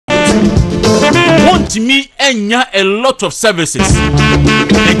Wontumi enya a lot of services.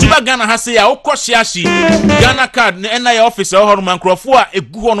 Ejuba Ghana has say okoshiashi Ghana card na your office or mankrofo a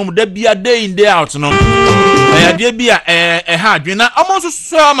egu honum da bia day in day out no. Ade bia ha dwena omonso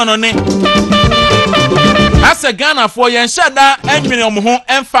so amanone. As a Ghana for yen shada enwene omho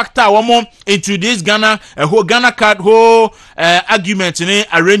en factor womo into this Ghana whole Ghana card whole argument in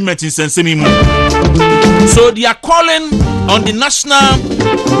arrangement in sensemi mu. So they are calling on the National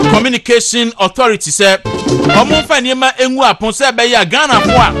Communication Authority say omo fa niema enwu apon say be ya Ghana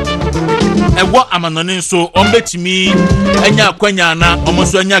fo a ewo amanone so ombetimi enya akwanya na omo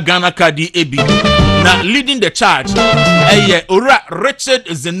so enya Ghana card ebi na leading the charge Ora Richard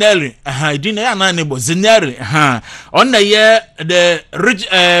Zinleri idina ya na nebo Zinleri on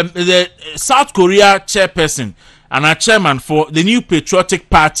the South Korea chairperson and a chairman for the new patriotic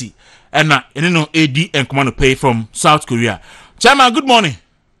party and AD and command to pay from South Korea. Chairman, good morning.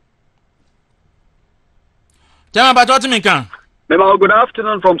 Chairman, good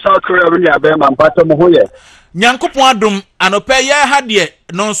afternoon from South Korea. Nyankopon adom anope ya hadie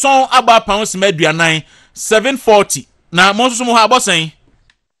nonson aba pounds meduanan 740 na mo so mo ha abosan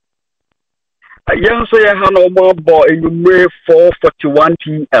yen so ya ha no mo bo enumre 4:41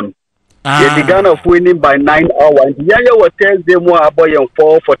 p.m. The Ghana winning by 9 hours. Yeah, was Thursday mo abo yen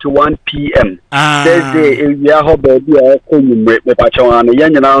 4:41 p.m. Thursday ya ho baby a ko enumre me pa chon na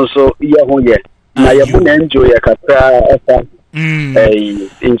yen nyina so ye ho ye na ye bu na enjoy ya kata esa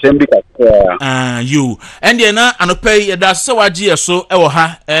in Zambia you and then anope da so wagie so e wo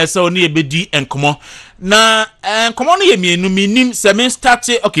ha so ne ebedi enkomo na enkomo no ye mienu minim se me start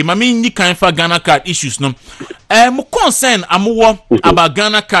okay mama ni kan fa Ghana card issues no mo concern amowo about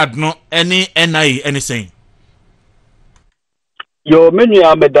Ghana card no any NIA anything yo menu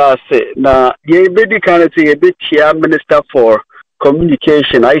ameda se na ye bedi kan say ye be chair minister for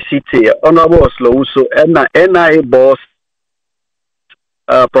communication ICT honorable Oslo so NIA boss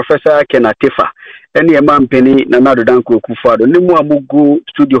Professor Kenatifa any man penny na nado danko kufado nimu amugu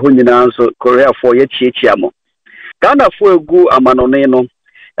studio ho nyina so Korea for ye chiachiamo Ghana for egu amanone no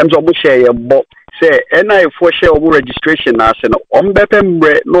emzo mo share ye bo say NI for share obo registration na se no ombepe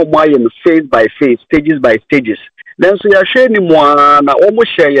mbre no mo aye no phase by phase stages by stages then so ya share ni mo na omo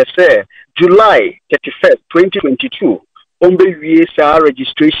share ye say July 31st 2022 ombe wie sa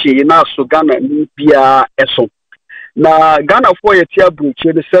registration na so Ghana ni bia eso na Ghana for ye tia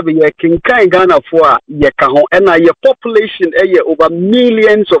bruche the 7 year king kan Ghana for ye ka ho na ye population over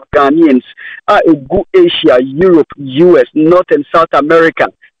millions of Ghanaians egu Asia, Europe, US, North and South America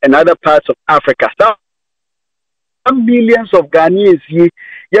and other parts of Africa. Some millions of Ghanaians ye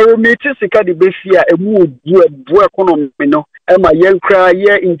remete sika de besia emu du economy no ema yen kra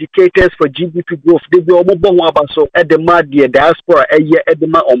ye indicators for GDP growth de bi omo bon abaso e de ma de diaspora e de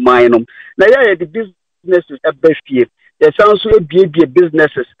ma oman no na ye the businesses at best year. There sounds so be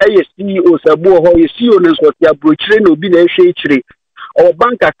businesses. CEOs abo ho CEO no so ya brochire no bi na ehwe or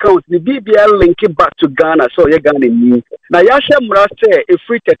bank account the BBL link it back to Ghana so you Ghana ni. Na ya hye mra say e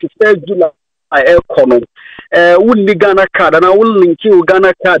free 31st July economy wouldn't Ghana card and I will link you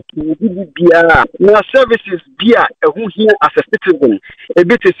Ghana card to BBL. Now services bia who here as a citizen a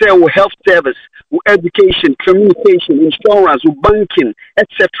bit to say health service, education, communication, insurance, banking,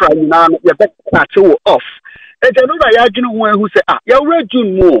 etc. Now you better start off. And I know that you know who say you read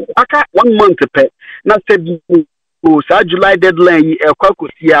June more. I can't 1 month pay. Now said July deadline Kwaku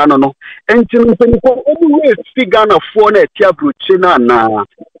Dawuro and to always figure na phone at Tiabruchina na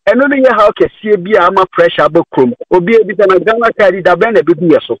and only how can see be ama pressure bookroom or be a bit of a Ghana carry da bene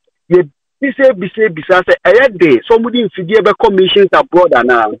be so. Ye bisa say a day somebody in Fidiaba commissions abroad and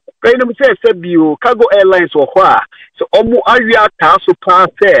now. Random say you cargo airlines or what so omu area taso pass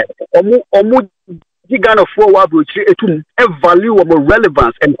omu Ghana forward a value of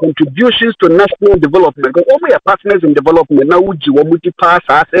relevance and contributions to national development. Because all my partners in development now would you want to pass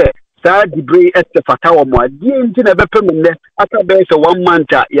as a debris at the Fatawa more. The engine ever permanent after base 1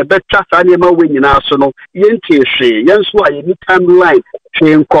 month, you better trust animal when you are so no yenti she yanswa any timeline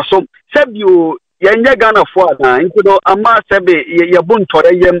train cosum. Seb you yanya Ghana for now into the ama sebe yabun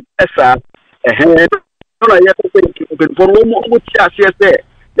tore yem esa no ya for one say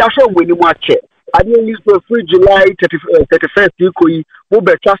ya show when you watch it. I didn't use for free July 31st. You could move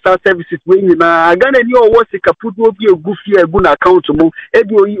trust services when you are Ghana. You was a kaput will be a goofy a good account to move.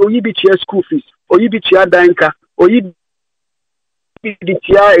 Or you be chair school fees, or you be chair danka, or you be the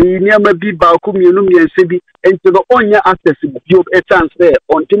chair in Yamabi Balcom, and Sibi, and to the only access you a chance there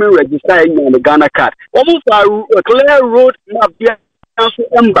on team registering on the Ghana card. Almost a clear road, not be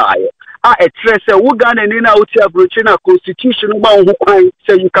and buy. a stress we Ghana in our constitution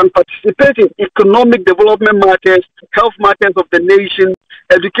so you can participate in economic development matters, health matters of the nation,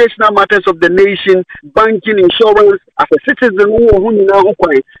 educational matters of the nation, banking, insurance as a citizen who now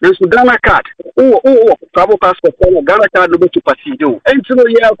and so Ghana card travel passport Ghana card no to proceed and to know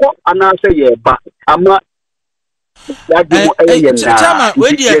and I say yeah but I'm not Chama,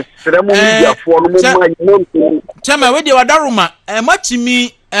 where the Wadaruma, much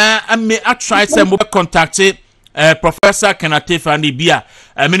me, I may try some contact Professor Kenatif and the Bia,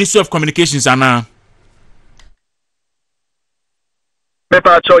 Ministry of Communications, and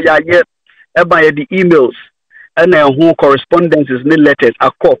Pepper, yeah, by the emails and who correspondences, no letters,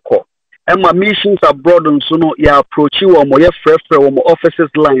 a coco. And my missions abroad and so no, ya approach you or more fresh from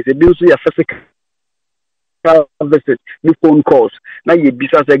officers' lines, it means we are physical. Visit new phone calls. Now you be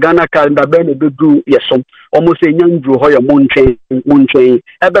as a Ghana calendar ben do yes some almost a young drew hoya moon train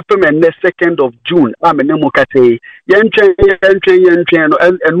ever next 2nd of June. I'm a nemo kate yen train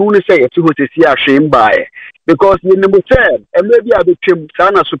and moon say it to see a shame by because you never said and maybe I became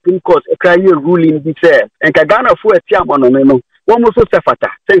Sana Supreme Court a cry ruling be said and Ghana for a tiam on no one was so sefata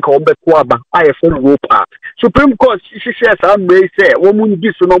think on the Kwaba IFL rope part Supreme Court she says I may say woman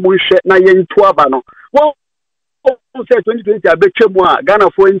this no moon shed na yen twabano well said 2020 I bet you Ghana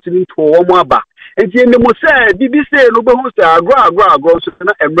for incident for one more back. And the most said, BBC no be host grow so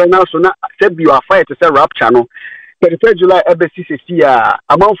and right now so now said you are fired to say rap channel. 23 July EBCC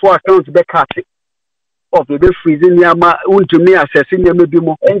amount for accounts back at of the freezing Yama Wontumi assessing maybe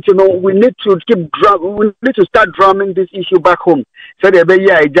more. And you know we need to keep start drumming this issue back home. So they be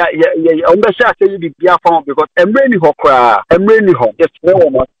on the say you be found because I'm really home. Just no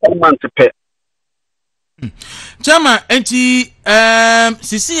one to pay. Chama, enti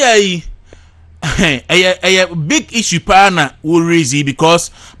CCI a big issue pana will raise because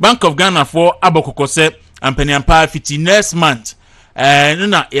Bank of Ghana for Abokokose and Penampa 50 next month.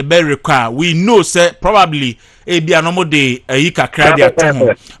 Nuna a better require. We know say probably a be a normal day a kakra at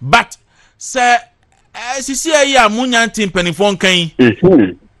but say CCI Munyan team penifon kain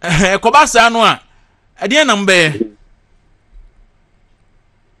Kobasa anwa at the end number.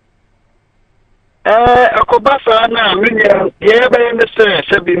 Akobasa na yeah by the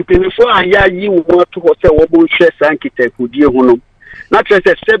seven before I you want to hotel woman share architect who dear huno. Not just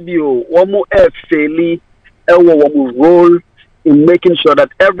a sebio, one more fairly role in making sure that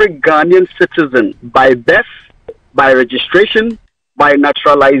every Ghanaian citizen by birth, by registration, by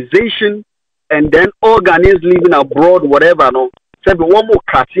naturalization, and then all Ghanaians living abroad, whatever no, sebi one more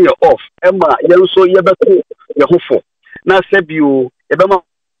cutting off. Emma, so yebeku yehufo. Now sebio, ebema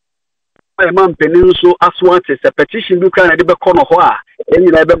man peninso aswat is a petition you can be corner hoa and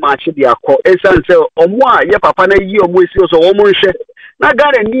you never match the accord. Esan say omwa ye papa na yi omwesi so omonhwe na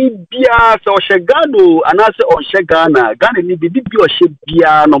Ghana ni bia so shegano anase on shegana Ghana ni bibi o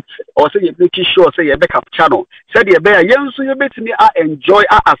shebia no or say you make sure say you be capture no said you be yenso you betimi enjoy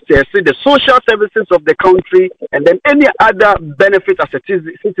access the social services of the country and then any other benefit as a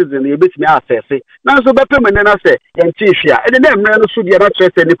citizen you betimi access na so be pemene na say yentifia and then emre no so dia na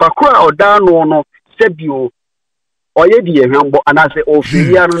trust ni pakura oda no sebio oye di ehwambo anase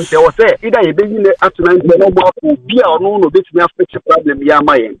ofiria no se o say either you be yin atuna no mo bia ono no betimi affect problem ya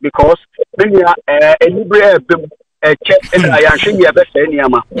mayen because when you libre check and I actually be any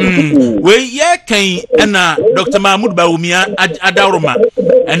ama we ye kan na Dr. Mahmoud Bawumia Adaroma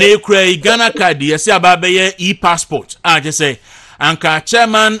and e kura Ghana card ye say aba be e-passport just say anka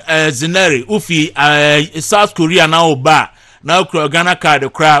chairman Zinleri ufi South Korea na oba na kura Ghana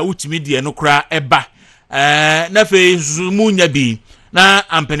card kura utimi de no kura eba na fe zumunya bi na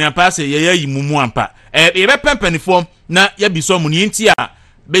ampani pass ye yimumu ampa e be pempanifo na ya biso mu ni nti a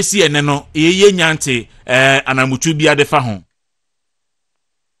besi ene no ye nyante anamutu bia de fa ho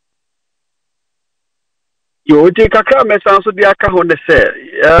yo take kakra mesan so dia ka ho ne say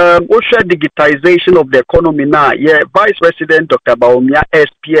we share digitization of the economy now Vice President Dr. Bawumia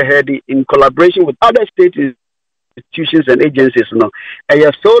spearhead in collaboration with other state institutions and agencies and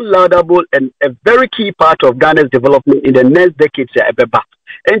are so laudable and a very key part of Ghana's development in the next decades ebeba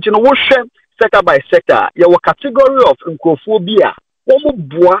and you know we share sector by sector your category of nkophobia omo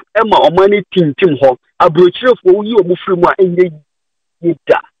boa ema omani tintim ho abrochire fo yi omo frimu a enye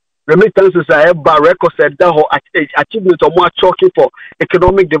yida remittances are records that achievements or more talking for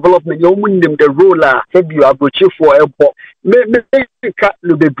economic development. You win them the role said you are butcher for a book.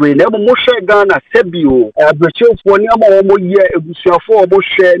 The brain, Moshe Ghana, Sebio, butcher for Yama year, for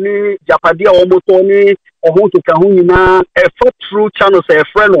Moshe, Japadia, Omotoni, or Honto Kahuna, a foot through channels, a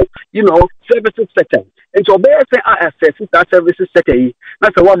friend, services sector. And so, access that services sector.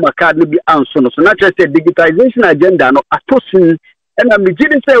 That's a one card will be answered. So, not just a digitization agenda, no, a person. And I'm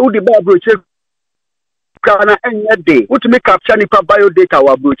beginning to say, who the Bible can end day. What to make capture nipa bio data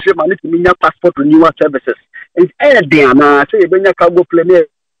or brochure, man, to mean your passport renewal services. It's air day, say, when you can go play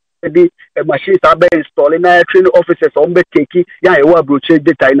machines are installing training officers on the keki, brochure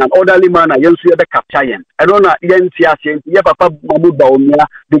data in an orderly manner, you see the capture. I don't know, Papa Mamuba,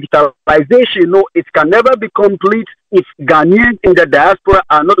 digitalization, no, it can never be complete if Ghanaians in the diaspora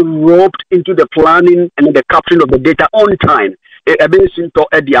are not roped into the planning and the capturing of the data on time.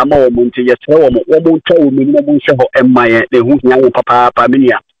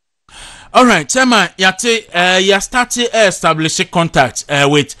 All right, Chema, you started establishing contact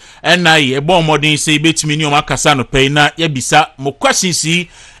with NIA, a bomb modern say bit minimum Casano pay na yebisa. Mo question see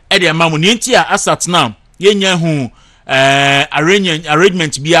Eddie Mamunientia assets now. Yenya who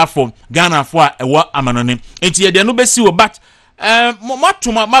arrangement be for Ghana for a what amanone. It's ye no be see but what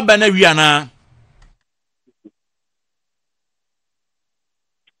to my banner.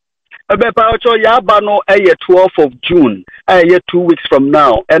 Yabano 12th of June, 2 weeks from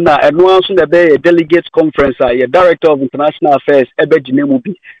now, and announcing the delegates conference, director of international affairs,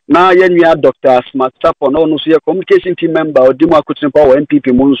 Ebejinemubi. Now, Dr. Smart Sapon, no communication team member, or Dima Kutsimpa,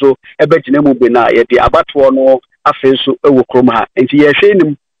 NPP Munzo, Ebejinemubi, the Abatuano affairs Ewokroma, and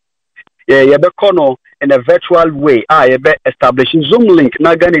Yashin Yabekono. In a virtual way, establishing Zoom link.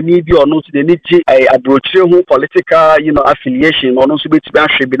 Now, Ghana need you or not the need a brochure political, affiliation or not to be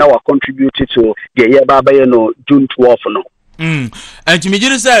now contributed to the year June 12th. And to me,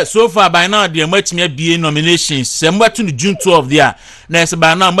 say so far by now, there might be nominations. Somewhere to June 12th there. Next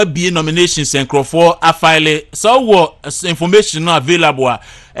by now, might be nominations and for a file. So what information not available?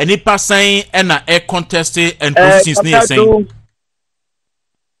 Any passing and a contested and positions near saying.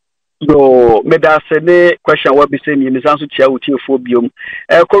 No, medasene question what be saying in answer to phobium.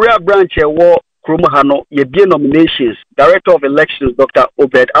 Korea branch war Krumahano, ye be nominations. Director of elections, Dr.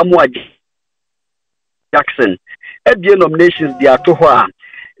 Obed Amwa Jackson. Be nominations they are to her.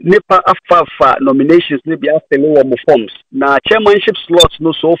 Nipa afafa nominations ni be after lower forms. Na chairmanship slots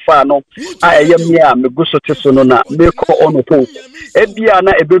no so far no. I am here me go so teso no na me ko on post. Be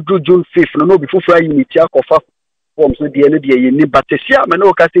na ebedru June 5th no before Friday unity akofa forms no the end ye but sia me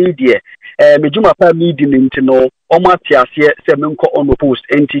no ka say die me juma pa meeting into no omatiasie se me nko on post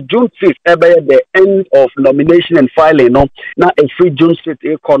until June 5th the end of nomination and filing no na a free June 5th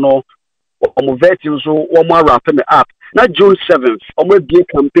e kono omo vetting so omo wrapping up na June 7th omo be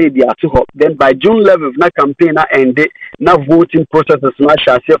campaign dia to then by June 11th na campaign na end na voting processes na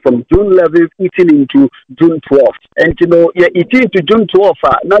share from June 11th eating into June 12th and eating into June 12th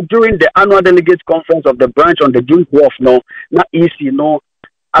na during the annual delegates conference of the branch on the June 12th no na EC no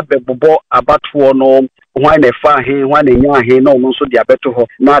abebobo abatuo no when a far he when a nya no so dia beto ho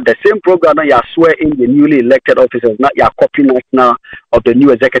now the same program na ya swear in the newly elected officers na ya copy now of the new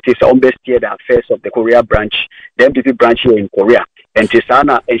executives on best year the affairs of the Korea branch the NPP branch here in Korea and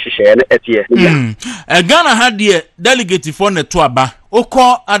tisana and share na etie Ghana had the delegate for the toaba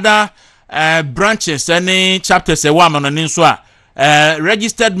oko other branches any chapters e wa manonin so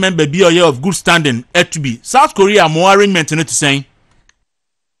registered member be of good standing to be South Korea more arrangement no to say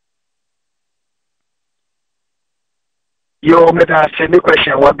Yo, meta send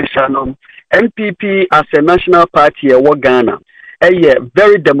question what be sanon. NPP as a national party Ghana.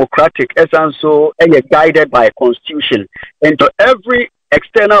 Very democratic, as also guided by a constitution. And to every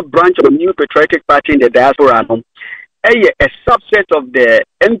external branch of a new patriotic party in the diaspora, a subset of the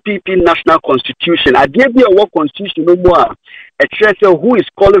NPP national constitution. I gave you a work constitution no more. A treasurer who is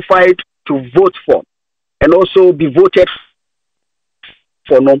qualified to vote for and also be voted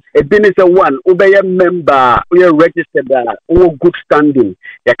for no a business one obey member we are registered good standing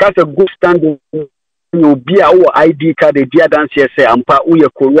ya kasa good standing you be our ID card the dear dance say ampa we a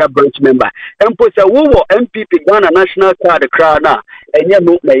Korea branch member empo say wo MPP Ghana national card crowd na enye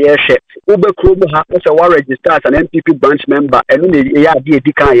no na yehwe ube krom ha say we register as an MPP branch member and no ya dey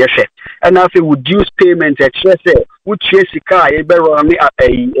edikan yehwe and now we reduce payment say we chase sika e be run e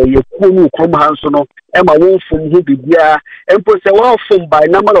krom ha so no Emma won from who be there, and put a well from by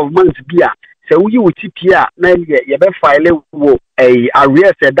number of months beer. se uyi utipia na ye be file wo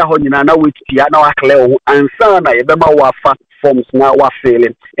arrears e da ho nyina na wetipia na wa clear wo ansa na ye be ma wa fa forms na wa fill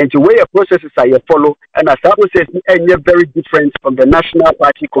and the way your processes are you follow and as that process very different from the national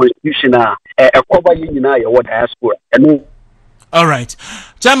party constitution a cover you nyina ye wo diaspora and all right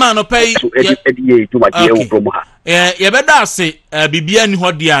chairman no pay ye beda ase bibia ni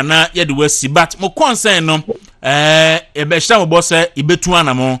ho dia na ye de wasi but mo concern no e be hya mo boss e betu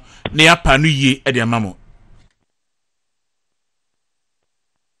anamo na ya panu ye e de amamo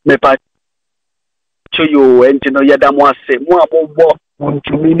me pa choyo entino yadamu ase mu abobo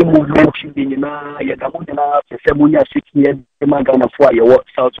Wontumi ni movement bi nyina yadamu nyina se munya sikie ma Ghana fo aye wo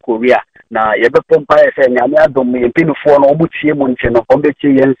South Korea na ye be pompa se nyame adom ye pinfo no omutie mu nche no obetie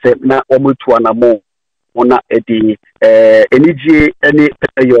yense na omutu anamo ona edi enije eni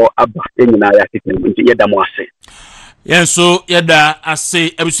yo aba nyina ya kitemu yadamu ase so yada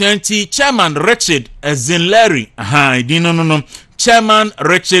ase abusanti chairman Richard Zinleri no Chairman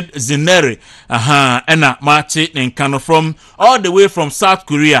Richard Zinleri ena Marty Nkano from all the way from South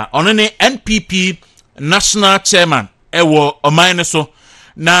Korea on any NPP national chairman ewo omine so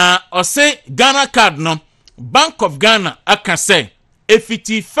na ose Ghana card no Bank of Ghana aka say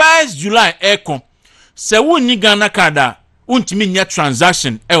 51st July eko se wonni Ghana card a untimi nya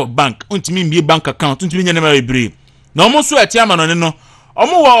transaction bank untimi mbi bank account untimi nya na ebre na omo so atiama no ne no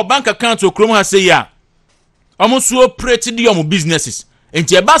omo wa bank account okrom ha say ya omo so operate di omo businesses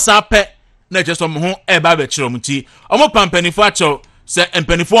enti e ba sa pe na je so mo ho e ba be kire omo ti omo pampanifo a cho se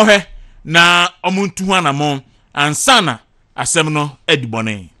empanifo he na omo ntu hu anamo ansana asem no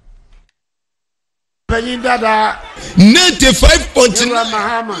edibone Penyin dada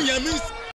 95.9